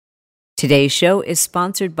Today's show is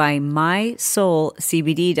sponsored by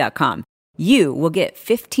MySoulCBD.com. You will get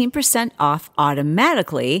 15% off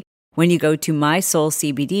automatically when you go to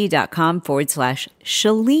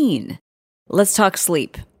MySoulCBD.com/Chalene. Let's talk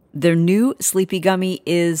sleep. Their new Sleepy Gummy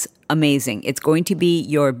is amazing. It's going to be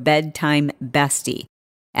your bedtime bestie.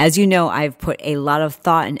 As you know, I've put a lot of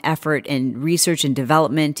thought and effort and research and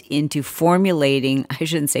development into formulating, I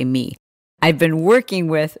shouldn't say me, I've been working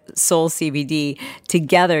with Soul CBD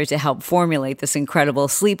together to help formulate this incredible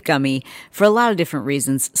sleep gummy for a lot of different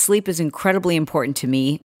reasons. Sleep is incredibly important to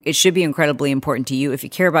me. It should be incredibly important to you. If you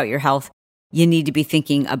care about your health, you need to be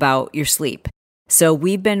thinking about your sleep. So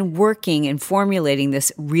we've been working and formulating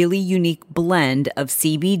this really unique blend of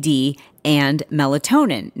CBD and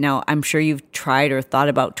melatonin. Now, I'm sure you've tried or thought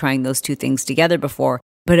about trying those two things together before,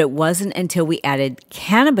 but it wasn't until we added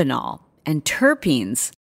cannabinol and terpenes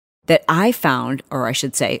that I found, or I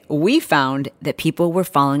should say, we found that people were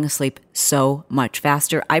falling asleep so much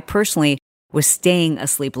faster. I personally was staying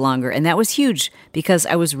asleep longer, and that was huge because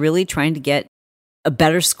I was really trying to get a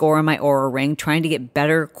better score on my Oura Ring, trying to get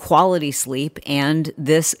better quality sleep, and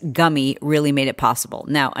this gummy really made it possible.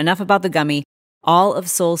 Now, enough about the gummy. All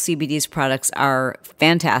of Soul CBD's products are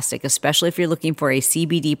fantastic, especially if you're looking for a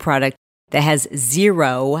CBD product that has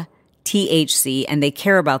zero THC, and they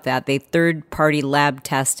care about that. They third-party lab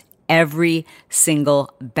test every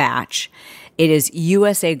single batch. It is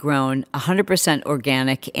USA grown, 100%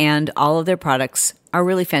 organic, and all of their products are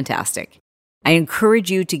really fantastic. I encourage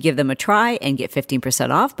you to give them a try and get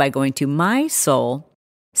 15% off by going to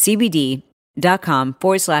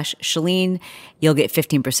mysoulcbd.com/Chalene. You'll get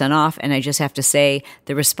 15% off. And I just have to say,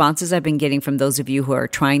 the responses I've been getting from those of you who are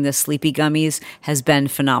trying the Sleepy Gummies has been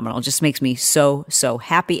phenomenal. It just makes me so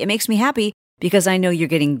happy. It makes me happy because I know you're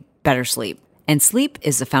getting better sleep. And sleep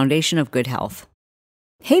is the foundation of good health.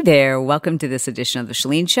 Hey there, welcome to this edition of The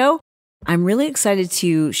Chalene Show. I'm really excited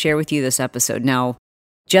to share with you this episode. Now,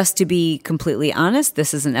 just to be completely honest,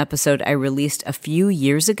 this is an episode I released a few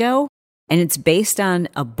years ago, and it's based on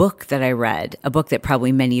a book that I read, a book that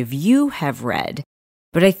probably many of you have read.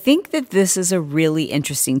 But I think that this is a really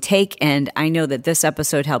interesting take, and I know that this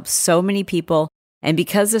episode helps so many people. And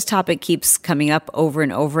because this topic keeps coming up over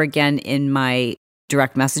and over again in my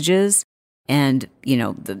direct messages, and,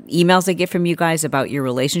 the emails I get from you guys about your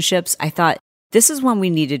relationships, I thought this is one we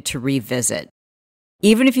needed to revisit.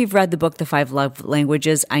 Even if you've read the book, The 5 Love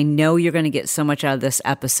Languages, I know you're going to get so much out of this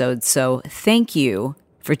episode. So thank you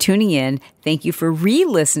for tuning in. Thank you for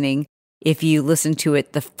re-listening. If you listened to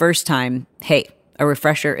it the first time, hey, a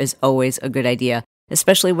refresher is always a good idea,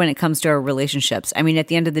 especially when it comes to our relationships. I mean, at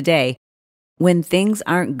the end of the day, when things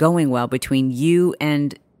aren't going well between you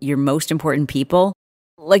and your most important people,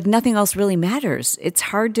 like nothing else really matters. It's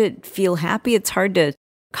hard to feel happy. It's hard to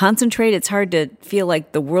concentrate. It's hard to feel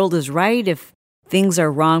like the world is right if things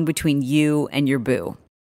are wrong between you and your boo.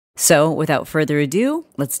 So without further ado,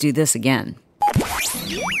 let's do this again.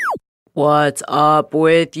 What's up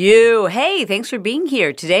with you? Hey, thanks for being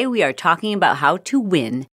here. Today we are talking about how to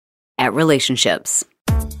win at relationships.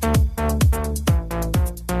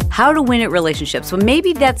 How to win at relationships. Well,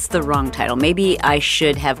 maybe that's the wrong title. Maybe I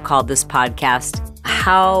should have called this podcast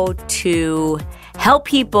How to Help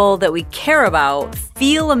People That We Care About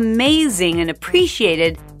Feel Amazing and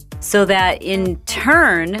Appreciated so that in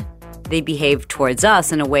turn, they behave towards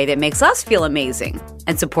us in a way that makes us feel amazing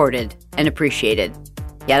and supported and appreciated.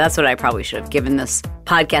 Yeah, that's what I probably should have given this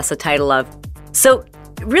podcast a title of. So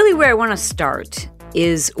really where I want to start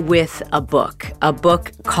is with a book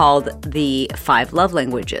called The 5 Love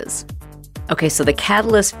Languages. Okay, so the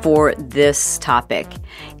catalyst for this topic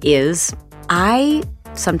is I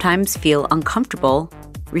sometimes feel uncomfortable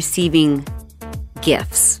receiving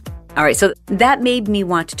gifts. All right, so that made me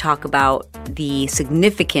want to talk about the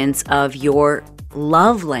significance of your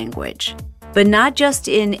love language, but not just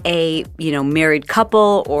in a, married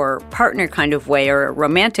couple or partner kind of way or a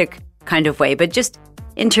romantic kind of way, but just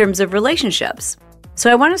in terms of relationships. So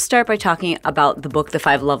I want to start by talking about the book, The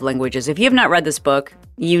 5 Love Languages. If you have not read this book,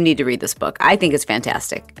 you need to read this book. I think it's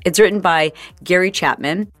fantastic. It's written by Gary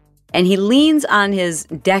Chapman, and he leans on his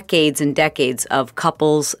decades and decades of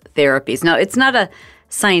couples therapies. Now, it's not a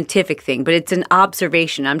scientific thing, but it's an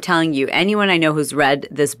observation. I'm telling you, anyone I know who's read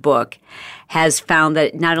this book has found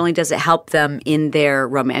that not only does it help them in their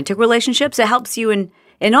romantic relationships, it helps you in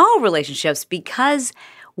all relationships, because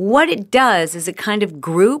what it does is it kind of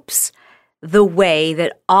groups the way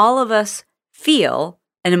that all of us feel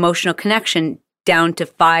an emotional connection down to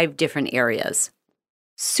 5 different areas.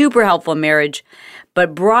 Super helpful in marriage,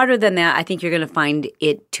 but broader than that, I think you're going to find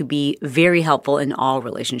it to be very helpful in all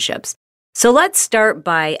relationships. So let's start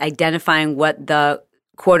by identifying what the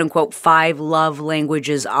quote unquote 5 love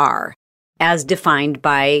languages are, as defined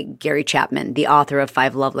by Gary Chapman, the author of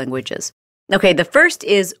 5 Love Languages. Okay, the first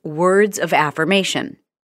is words of affirmation.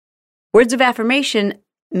 Words of affirmation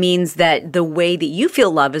means that the way that you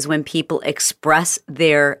feel love is when people express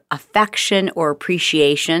their affection or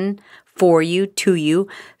appreciation for you, to you,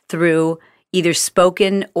 through either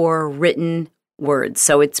spoken or written words.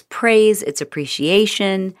 So it's praise, it's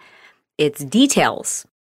appreciation, it's details.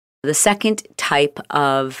 The second type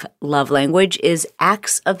of love language is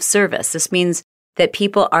acts of service. This means that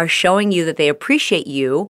people are showing you that they appreciate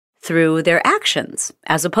you through their actions,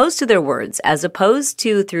 as opposed to their words, as opposed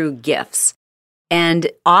to through gifts.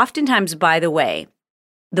 And oftentimes, by the way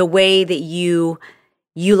that you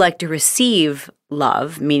like to receive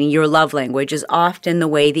love, meaning your love language, is often the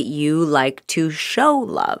way that you like to show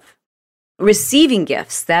love. Receiving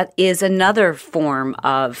gifts, that is another form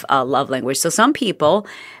of love language. So some people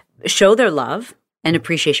show their love and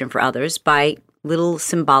appreciation for others by little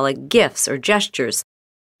symbolic gifts or gestures.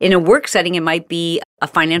 In a work setting, it might be a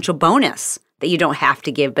financial bonus that you don't have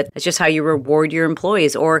to give, but it's just how you reward your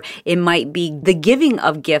employees. Or it might be the giving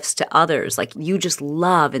of gifts to others. Like you just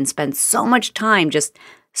love and spend so much time just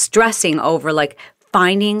stressing over like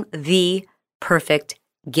finding the perfect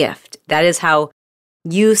gift. That is how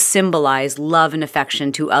you symbolize love and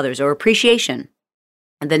affection to others or appreciation.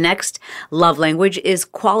 And the next love language is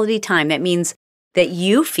quality time. That means that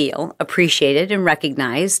you feel appreciated and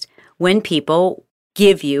recognized when people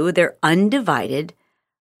give you their undivided,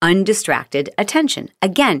 undistracted attention.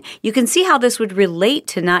 Again, you can see how this would relate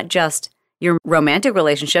to not just your romantic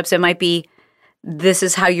relationships. It might be this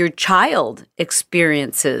is how your child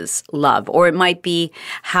experiences love, or it might be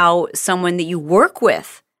how someone that you work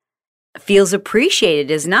with feels appreciated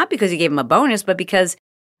is not because you gave them a bonus, but because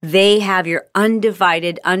they have your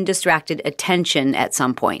undivided, undistracted attention at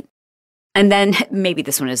some point. And then maybe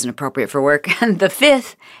this one isn't appropriate for work. The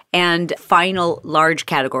fifth and final large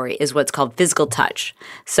category is what's called physical touch.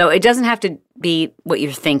 So it doesn't have to be what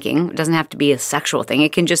you're thinking. It doesn't have to be a sexual thing.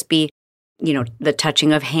 It can just be, the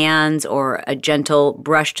touching of hands or a gentle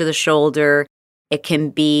brush to the shoulder. It can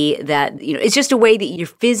be that, it's just a way that you're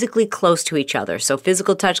physically close to each other. So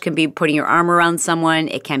physical touch can be putting your arm around someone.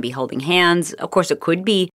 It can be holding hands. Of course, it could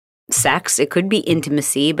be sex. It could be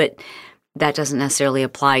intimacy, but that doesn't necessarily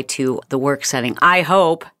apply to the work setting, I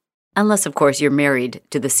hope, unless, of course, you're married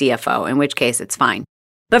to the CFO, in which case it's fine.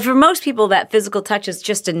 But for most people, that physical touch is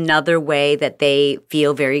just another way that they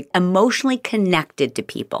feel very emotionally connected to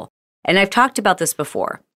people. And I've talked about this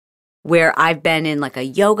before, where I've been in like a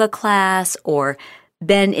yoga class or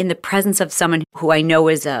been in the presence of someone who I know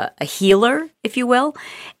is a healer, if you will.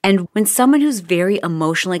 And when someone who's very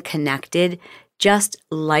emotionally connected just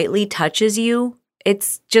lightly touches you,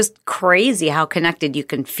 it's just crazy how connected you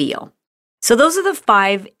can feel. So those are the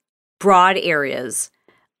 5 broad areas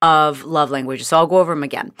of love languages. So I'll go over them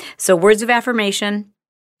again. So words of affirmation,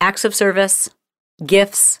 acts of service,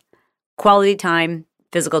 gifts, quality time,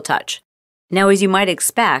 physical touch. Now, as you might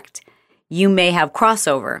expect, you may have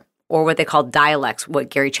crossover or what they call dialects, what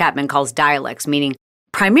Gary Chapman calls dialects, meaning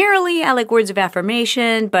primarily I like words of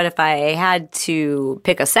affirmation, but if I had to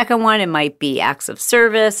pick a second one, it might be acts of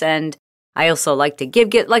service, and I also like to give.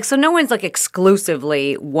 So no one's like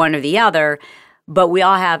exclusively one or the other, but we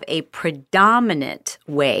all have a predominant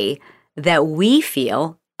way that we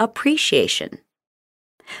feel appreciation.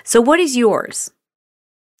 So what is yours?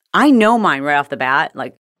 I know mine right off the bat,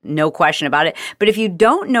 like no question about it. But if you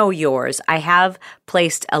don't know yours, I have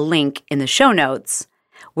placed a link in the show notes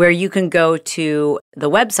where you can go to the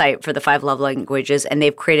website for the 5 love languages, and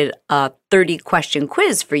they've created a 30-question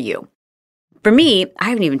quiz for you. For me, I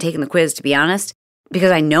haven't even taken the quiz, to be honest,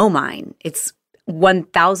 because I know mine. It's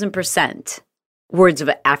 1,000% words of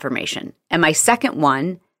affirmation. And my second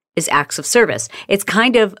one is acts of service. It's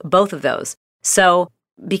kind of both of those. So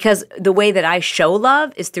because the way that I show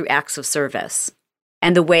love is through acts of service.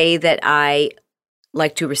 And the way that I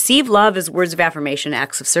like to receive love is words of affirmation,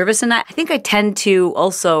 acts of service. And I think I tend to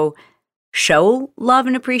also show love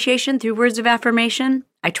and appreciation through words of affirmation.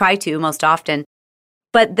 I try to most often.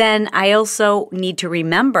 But then I also need to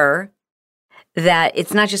remember that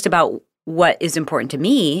it's not just about what is important to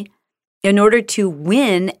me. In order to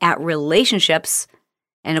win at relationships,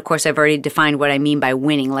 and of course I've already defined what I mean by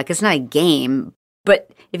winning, like it's not a game,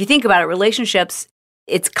 but if you think about it, relationships,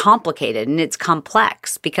 it's complicated and it's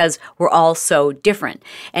complex because we're all so different.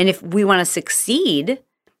 And if we want to succeed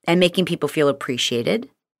at making people feel appreciated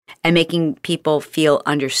and making people feel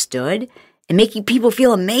understood and making people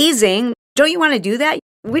feel amazing, don't you want to do that?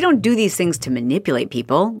 We don't do these things to manipulate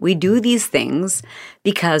people. We do these things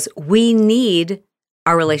because we need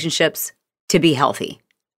our relationships to be healthy.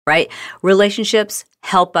 right? Relationships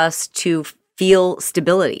help us to feel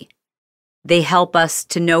stability. They help us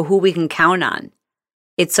to know who we can count on.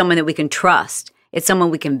 It's someone that we can trust. It's someone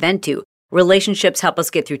we can vent to. Relationships help us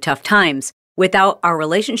get through tough times. Without our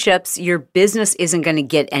relationships, your business isn't going to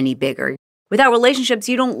get any bigger. Without relationships,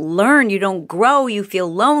 you don't learn, you don't grow, you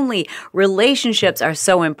feel lonely. Relationships are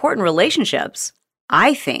so important. Relationships,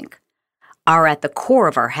 I think, are at the core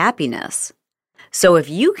of our happiness. So if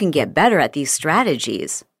you can get better at these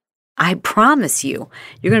strategies, I promise you,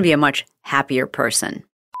 you're going to be a much happier person.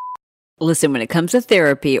 Listen, when it comes to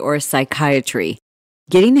therapy or psychiatry,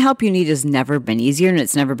 getting the help you need has never been easier and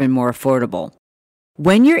it's never been more affordable.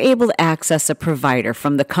 When you're able to access a provider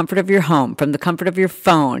from the comfort of your home, from the comfort of your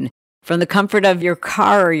phone, from the comfort of your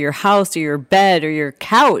car or your house or your bed or your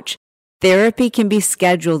couch, therapy can be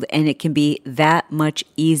scheduled and it can be that much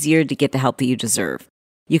easier to get the help that you deserve.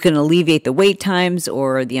 You can alleviate the wait times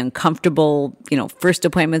or the uncomfortable, first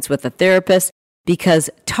appointments with a therapist because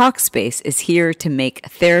Talkspace is here to make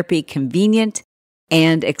therapy convenient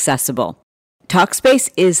and accessible. Talkspace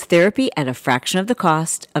is therapy at a fraction of the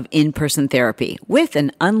cost of in-person therapy with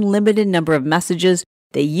an unlimited number of messages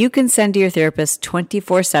that you can send to your therapist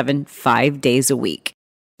 24/7, 5 days a week.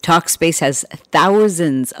 Talkspace has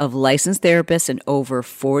thousands of licensed therapists in over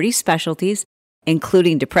 40 specialties,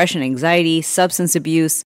 including depression, anxiety, substance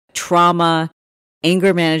abuse, trauma,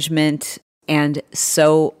 anger management, and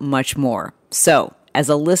so much more. So, as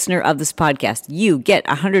a listener of this podcast, you get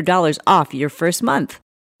 $100 off your first month.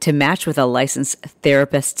 To match with a licensed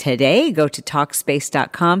therapist today, go to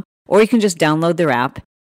Talkspace.com, or you can just download their app.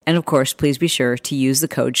 And of course, please be sure to use the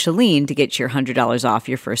code Chalene to get your $100 off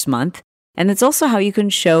your first month. And it's also how you can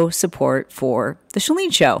show support for The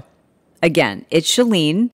Chalene Show. Again, it's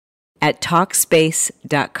Chalene at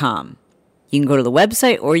Talkspace.com. You can go to the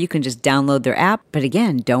website or you can just download their app. But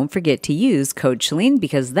again, don't forget to use code Chalene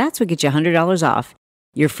because that's what gets you $100 off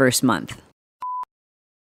your first month.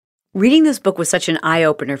 Reading this book was such an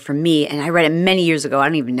eye-opener for me, and I read it many years ago. I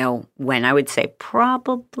don't even know when. I would say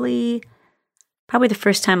probably the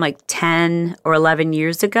first time like 10 or 11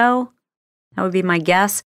 years ago. That would be my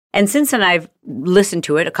guess. And since then, I've listened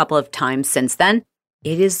to it a couple of times since then.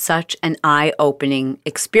 It is such an eye-opening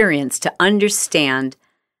experience to understand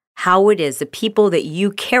how it is the people that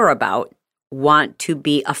you care about want to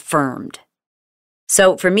be affirmed.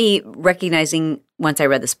 So for me, recognizing once I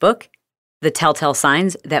read this book, the telltale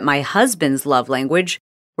signs that my husband's love language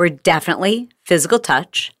were definitely physical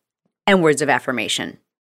touch and words of affirmation.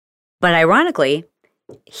 But ironically,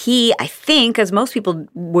 he, I think, as most people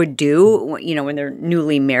would do, when they're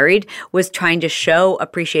newly married, was trying to show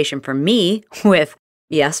appreciation for me with,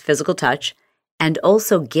 yes, physical touch and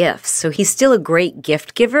also gifts. So he's still a great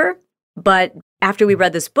gift giver. But after we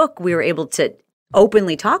read this book, we were able to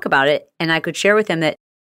openly talk about it. And I could share with him that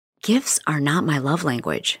gifts are not my love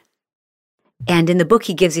language. And in the book,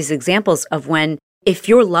 he gives these examples of when, if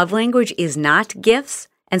your love language is not gifts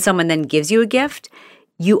and someone then gives you a gift,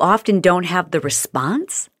 you often don't have the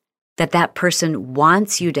response that person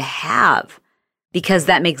wants you to have because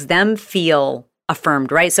that makes them feel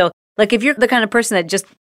affirmed, right? So like if you're the kind of person that just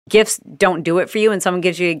gifts don't do it for you and someone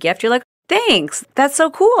gives you a gift, you're like, thanks, that's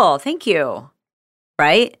so cool, thank you,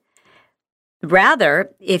 right?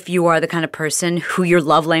 Rather, if you are the kind of person who your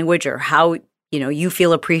love language or how you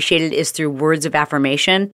feel appreciated is through words of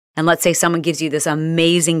affirmation. And let's say someone gives you this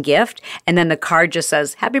amazing gift and then the card just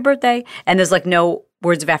says, happy birthday. And there's like no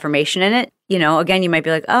words of affirmation in it. Again, you might be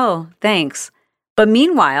like, oh, thanks. But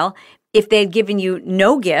meanwhile, if they had given you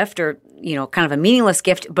no gift or, kind of a meaningless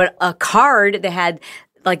gift, but a card that had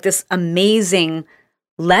like this amazing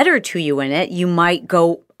letter to you in it, you might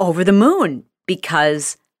go over the moon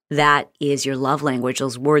because that is your love language,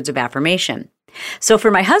 those words of affirmation. So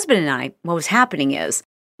for my husband and I, what was happening is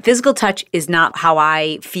physical touch is not how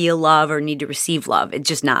I feel love or need to receive love. It's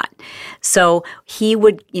just not. So he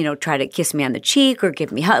would, try to kiss me on the cheek or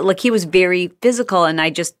give me a hug. Like he was very physical and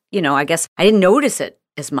I just, I guess I didn't notice it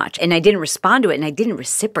as much and I didn't respond to it and I didn't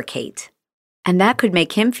reciprocate. And that could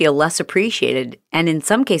make him feel less appreciated and in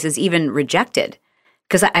some cases even rejected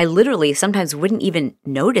because I literally sometimes wouldn't even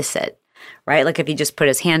notice it, right? Like if he just put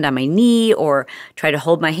his hand on my knee or try to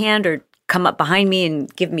hold my hand or come up behind me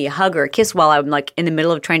and give me a hug or a kiss while I'm like in the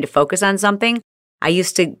middle of trying to focus on something, I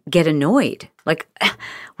used to get annoyed. Like,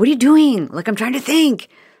 what are you doing? Like, I'm trying to think.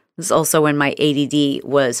 This is also when my ADD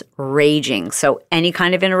was raging. So any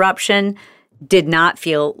kind of interruption did not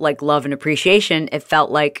feel like love and appreciation. It felt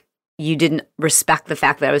like you didn't respect the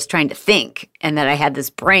fact that I was trying to think and that I had this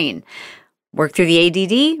brain. Worked through the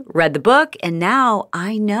ADD, read the book, and now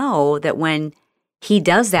I know that when he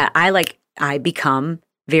does that, I become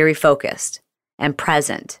very focused. and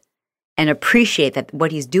present and appreciate that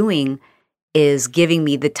what he's doing is giving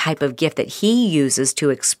me the type of gift that he uses to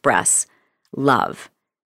express love.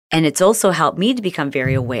 And it's also helped me to become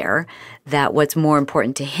very aware that what's more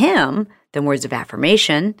important to him than words of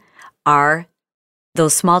affirmation are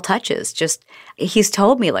those small touches. Just, he's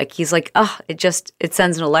told me, he's like, oh, it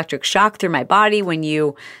sends an electric shock through my body when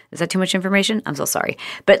you, is that too much information? I'm so sorry.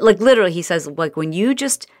 But literally he says, when you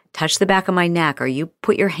just touch the back of my neck or you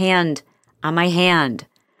put your hand on my hand.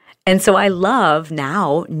 And so I love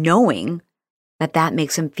now knowing that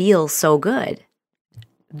makes him feel so good.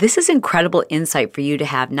 This is incredible insight for you to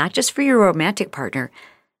have, not just for your romantic partner,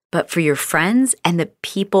 but for your friends and the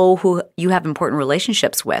people who you have important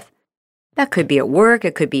relationships with. That could be at work,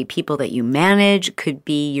 it could be people that you manage, it could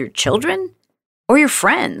be your children or your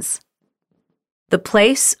friends. The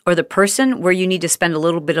place or the person where you need to spend a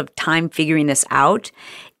little bit of time figuring this out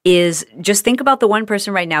is just think about the one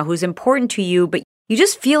person right now who's important to you, but you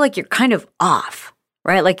just feel like you're kind of off,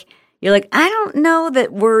 right? You're like, I don't know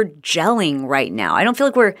that we're gelling right now. I don't feel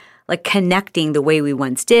like we're connecting the way we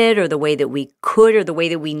once did or the way that we could or the way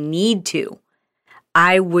that we need to.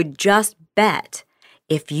 I would just bet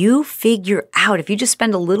if you just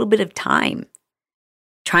spend a little bit of time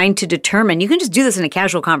trying to determine, you can just do this in a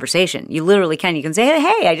casual conversation. You literally can. You can say,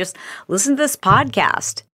 hey, I just listened to this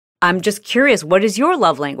podcast. I'm just curious, what is your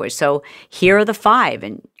love language? So here are the 5,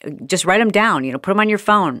 and just write them down, put them on your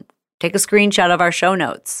phone. Take a screenshot of our show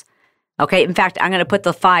notes. Okay, in fact, I'm going to put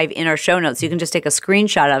the 5 in our show notes. You can just take a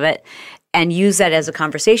screenshot of it and use that as a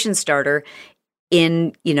conversation starter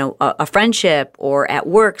in, a friendship or at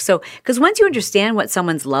work. So, because once you understand what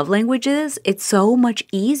someone's love language is, it's so much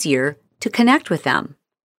easier to connect with them.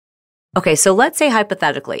 Okay, so let's say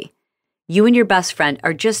hypothetically, you and your best friend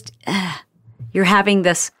are just, you're having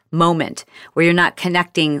this moment where you're not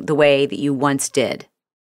connecting the way that you once did.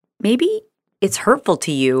 Maybe it's hurtful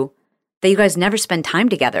to you that you guys never spend time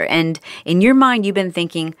together. And in your mind, you've been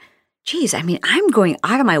thinking, geez, I'm going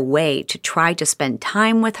out of my way to try to spend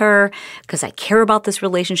time with her because I care about this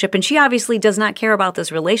relationship. And she obviously does not care about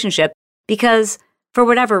this relationship because for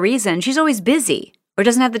whatever reason, she's always busy or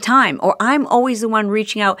doesn't have the time, or I'm always the one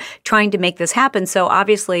reaching out trying to make this happen. So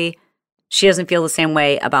obviously she doesn't feel the same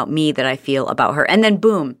way about me that I feel about her. And then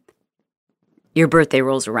boom, your birthday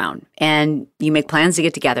rolls around and you make plans to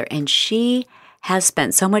get together, and she has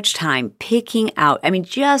spent so much time picking out,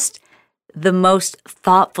 just the most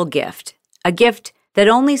thoughtful gift, a gift that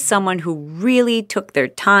only someone who really took their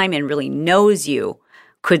time and really knows you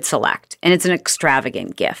could select. And it's an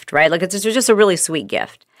extravagant gift, right? It's just a really sweet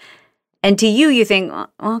gift. And to you, you think,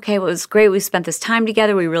 okay, well, it was great. We spent this time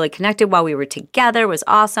together. We really connected while we were together. It was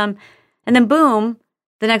awesome. And then boom,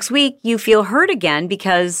 the next week you feel hurt again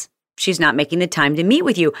because she's not making the time to meet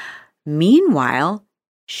with you. Meanwhile,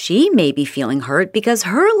 she may be feeling hurt because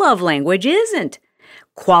her love language isn't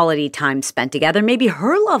quality time spent together. Maybe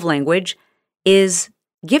her love language is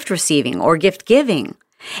gift receiving or gift giving.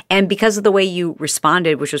 And because of the way you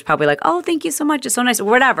responded, which was probably oh, thank you so much, it's so nice, or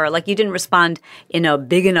whatever, you didn't respond in a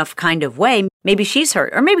big enough kind of way, maybe she's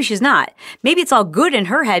hurt, or maybe she's not. Maybe it's all good in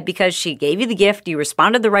her head because she gave you the gift, you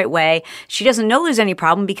responded the right way. She doesn't know there's any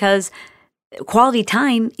problem because quality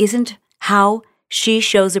time isn't how she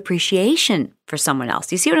shows appreciation for someone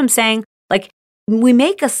else. You see what I'm saying? We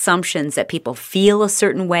make assumptions that people feel a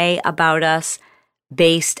certain way about us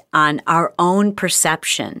based on our own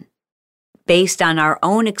perception, based on our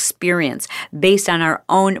own experience, based on our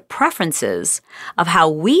own preferences of how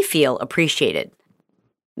we feel appreciated.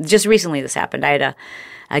 Just recently this happened. I had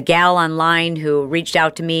a gal online who reached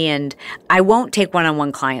out to me, and I won't take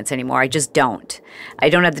one-on-one clients anymore. I just don't. I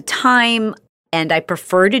don't have the time. And I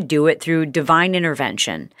prefer to do it through divine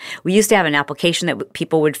intervention. We used to have an application that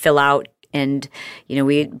people would fill out, and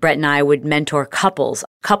Brett and I would mentor couples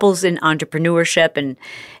in entrepreneurship and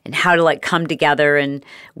how to come together. And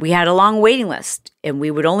we had a long waiting list, and we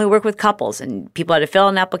would only work with couples. And people had to fill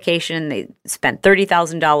out an application. They spent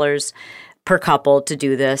 $30,000 per couple to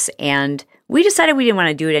do this, and we decided we didn't want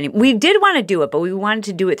to do it anymore. We did want to do it, but we wanted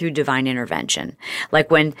to do it through divine intervention,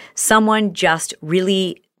 when someone just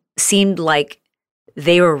really seemed like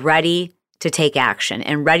they were ready to take action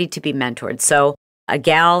and ready to be mentored. So a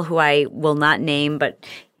gal who I will not name, but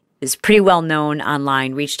is pretty well known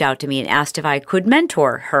online, reached out to me and asked if I could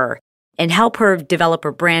mentor her and help her develop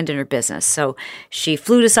her brand and her business. So she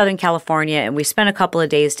flew to Southern California, and we spent a couple of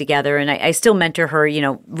days together, and I still mentor her,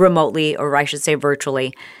 remotely, or I should say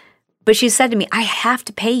virtually. But she said to me, I have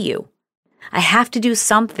to pay you. I have to do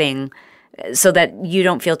something so that you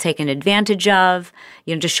don't feel taken advantage of,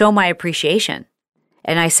 to show my appreciation.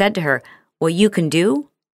 And I said to her, what you can do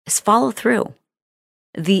is follow through.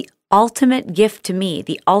 The ultimate gift to me,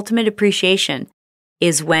 the ultimate appreciation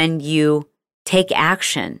is when you take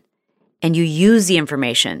action and you use the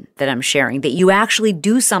information that I'm sharing, that you actually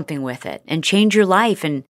do something with it and change your life.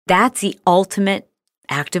 And that's the ultimate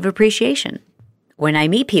act of appreciation. When I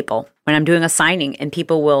meet people, when I'm doing a signing and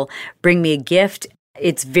people will bring me a gift,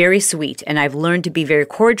 it's very sweet. And I've learned to be very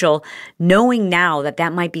cordial, knowing now that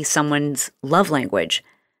that might be someone's love language.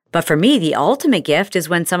 But for me, the ultimate gift is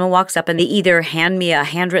when someone walks up and they either hand me a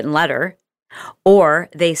handwritten letter or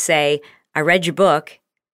they say, I read your book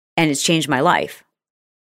and it's changed my life.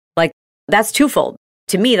 Like, that's twofold.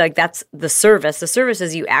 To me, like, that's the service. The service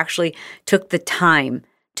is you actually took the time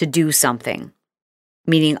to do something,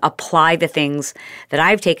 meaning apply the things that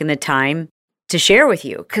I've taken the time to share with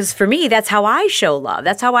you. Because for me, that's how I show love.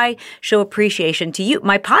 That's how I show appreciation to you.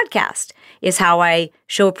 My podcast is how I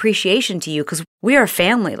show appreciation to you because we are a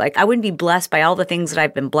family. Like, I wouldn't be blessed by all the things that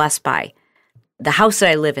I've been blessed by. The house that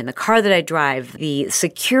I live in, the car that I drive, the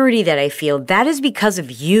security that I feel, that is because of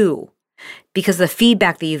you, because of the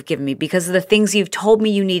feedback that you've given me, because of the things you've told me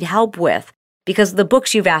you need help with, because of the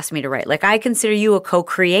books you've asked me to write. Like, I consider you a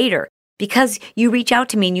co-creator because you reach out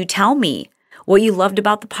to me and you tell me what you loved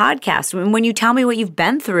about the podcast. And when you tell me what you've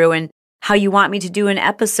been through and how you want me to do an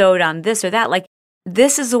episode on this or that, like,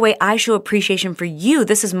 this is the way I show appreciation for you.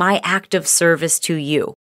 This is my act of service to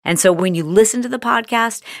you. And so when you listen to the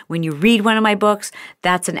podcast, when you read one of my books,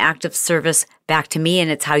 that's an act of service back to me, and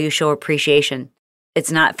it's how you show appreciation.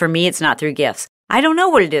 It's not, for me, it's not through gifts. I don't know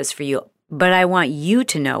what it is for you, but I want you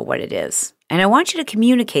to know what it is. And I want you to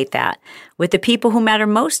communicate that with the people who matter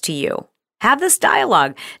most to you. Have this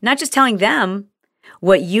dialogue, not just telling them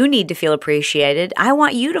what you need to feel appreciated. I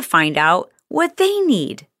want you to find out what they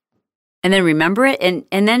need. And then remember it, and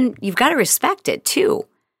then you've got to respect it too.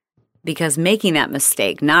 Because making that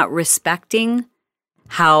mistake, not respecting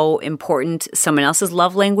how important someone else's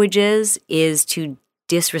love language is to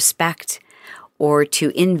disrespect or to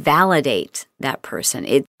invalidate that person.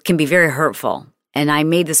 It can be very hurtful. And I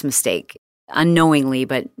made this mistake unknowingly,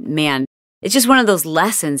 but man, it's just one of those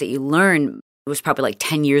lessons that you learn. It was probably like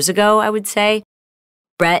 10 years ago, I would say.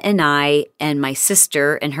 Brett and I and my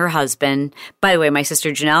sister and her husband, by the way, my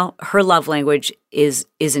sister Janelle, her love language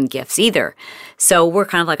isn't gifts either. So we're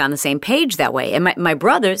kind of like on the same page that way. And my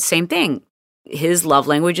brother, same thing. His love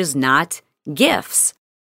language is not gifts.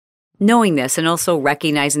 Knowing this and also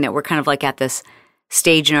recognizing that we're kind of like at this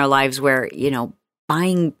stage in our lives where,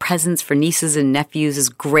 buying presents for nieces and nephews is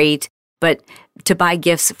great, but to buy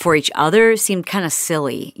gifts for each other seemed kind of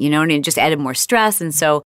silly, and it just added more stress. And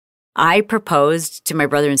so I proposed to my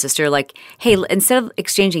brother and sister, like, hey, instead of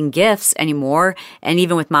exchanging gifts anymore, and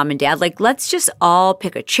even with mom and dad, like, let's just all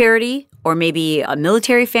pick a charity or maybe a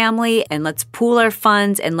military family and let's pool our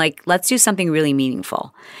funds and like, let's do something really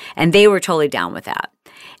meaningful. And they were totally down with that.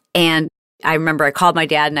 And I remember I called my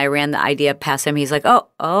dad and I ran the idea past him. He's like, oh,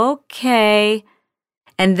 okay.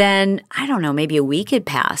 And then, I don't know, maybe a week had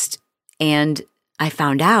passed and I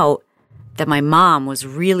found out that my mom was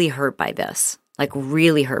really hurt by this. Like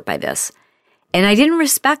really hurt by this. And I didn't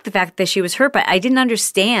respect the fact that she was hurt, but I didn't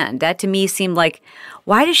understand. That to me seemed like,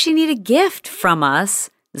 why does she need a gift from us?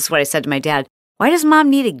 This is what I said to my dad. Why does mom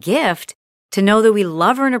need a gift to know that we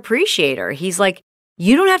love her and appreciate her? He's like,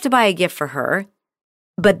 you don't have to buy a gift for her,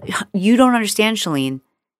 but you don't understand, Chalene.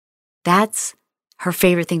 That's her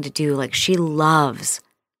favorite thing to do. Like, she loves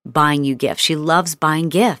buying you gifts. She loves buying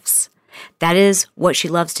gifts. That is what she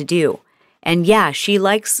loves to do. And yeah, she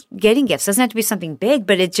likes getting gifts. It doesn't have to be something big,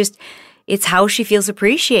 but it's how she feels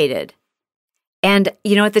appreciated. And,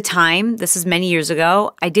 at the time, this is many years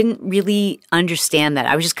ago, I didn't really understand that.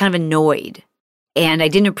 I was just kind of annoyed. And I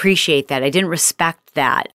didn't appreciate that. I didn't respect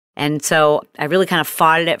that. And so I really kind of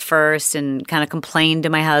fought it at first and kind of complained to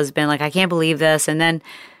my husband, like, I can't believe this. And then,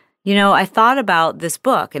 I thought about this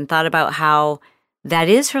book and thought about how that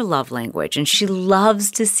is her love language. And she loves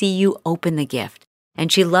to see you open the gift. And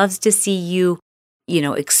she loves to see you,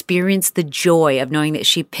 experience the joy of knowing that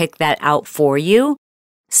she picked that out for you.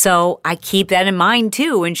 So I keep that in mind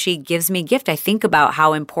too. When she gives me a gift, I think about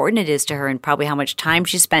how important it is to her and probably how much time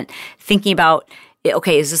she spent thinking about,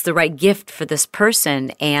 okay, is this the right gift for this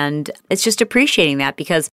person? And it's just appreciating that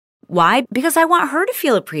because why? Because I want her to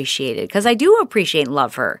feel appreciated because I do appreciate and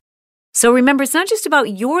love her. So remember, it's not just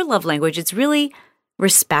about your love language. It's really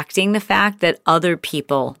respecting the fact that other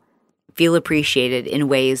people feel appreciated in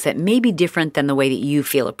ways that may be different than the way that you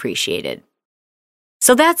feel appreciated.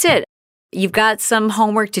 So that's it. You've got some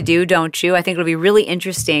homework to do, don't you? I think it'll be really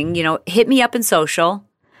interesting. Hit me up in social,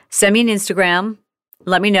 send me an Instagram,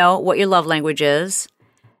 let me know what your love language is.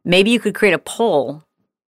 Maybe you could create a poll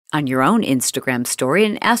on your own Instagram story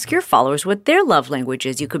and ask your followers what their love language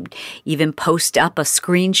is. You could even post up a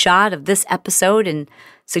screenshot of this episode and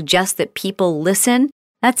suggest that people listen.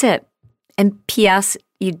 That's it. And P.S.,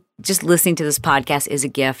 you just listening to this podcast is a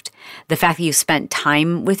gift. The fact that you spent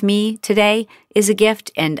time with me today is a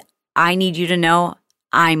gift, and I need you to know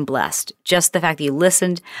I'm blessed. Just the fact that you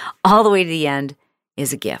listened all the way to the end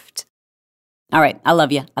is a gift. All right, I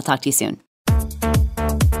love you. I'll talk to you soon.